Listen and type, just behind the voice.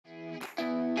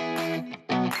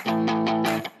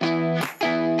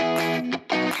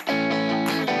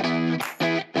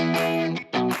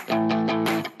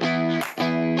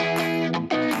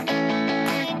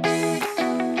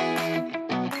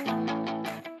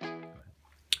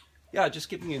Yeah, just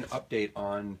giving you an update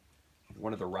on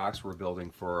one of the racks we're building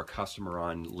for a customer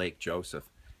on Lake Joseph.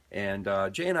 And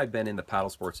Jay and I have been in the paddle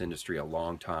sports industry a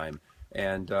long time,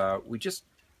 and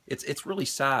it's really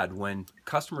sad when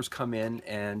customers come in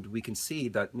and we can see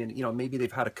that, you know, maybe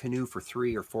they've had a canoe for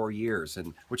 3 or 4 years,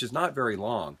 and which is not very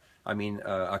long. I mean,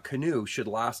 a canoe should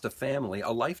last a family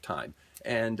a lifetime,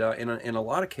 and in a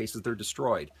lot of cases they're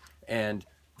destroyed. And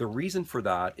the reason for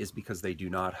that is because they do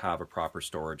not have a proper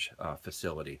storage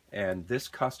facility. And this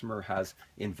customer has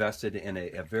invested in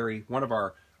a very, one of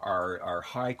our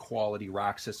high quality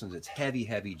rack systems. It's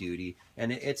heavy duty,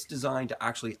 and it's designed to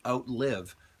actually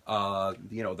outlive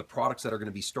you know, the products that are going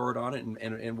to be stored on it,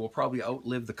 and will probably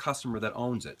outlive the customer that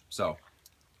owns it. So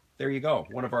there you go.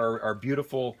 One of our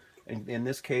beautiful, in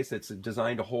this case, it's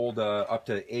designed to hold up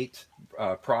to 8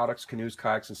 products, canoes,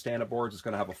 kayaks, and stand-up boards. It's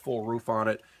going to have a full roof on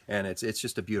it, and it's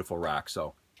just a beautiful rack.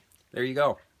 So there you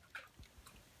go.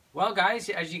 Well, guys,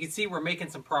 as you can see, we're making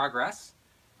some progress.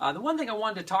 The one thing I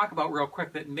wanted to talk about real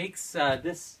quick that makes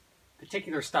this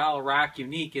particular style of rack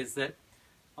unique is that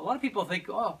a lot of people think,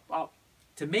 oh, well,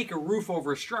 to make a roof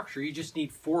over a structure, you just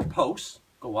need 4 posts,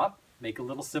 go up, make a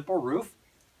little simple roof.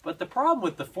 But the problem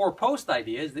with the 4-post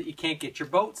idea is that you can't get your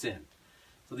boats in.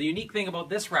 So the unique thing about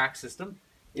this rack system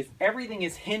is everything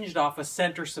is hinged off a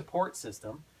center support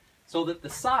system so that the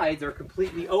sides are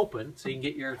completely open so you can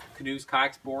get your canoes,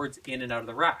 kayaks, boards in and out of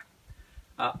the rack.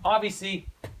 Obviously,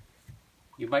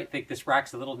 you might think this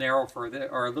rack's a little narrow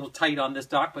or a little tight on this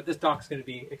dock, but this dock's going to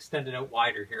be extended out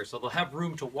wider here. So they'll have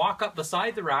room to walk up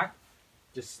beside the rack,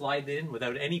 just slide it in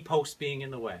without any posts being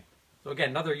in the way. So again,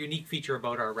 another unique feature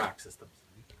about our rack systems.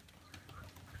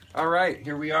 All right,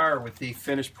 here we are with the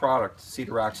finished product,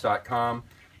 cedarracks.com,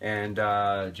 and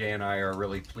Jay and I are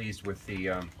really pleased with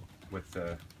the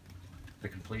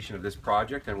completion of this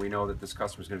project, and we know that this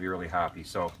customer is going to be really happy.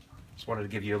 So just wanted to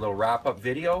give you a little wrap-up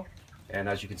video, and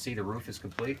as you can see, the roof is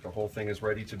complete. The whole thing is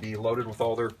ready to be loaded with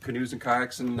all their canoes and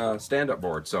kayaks and stand-up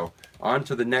boards. So on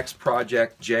to the next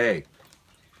project, Jay.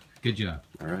 Good job.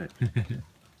 All right.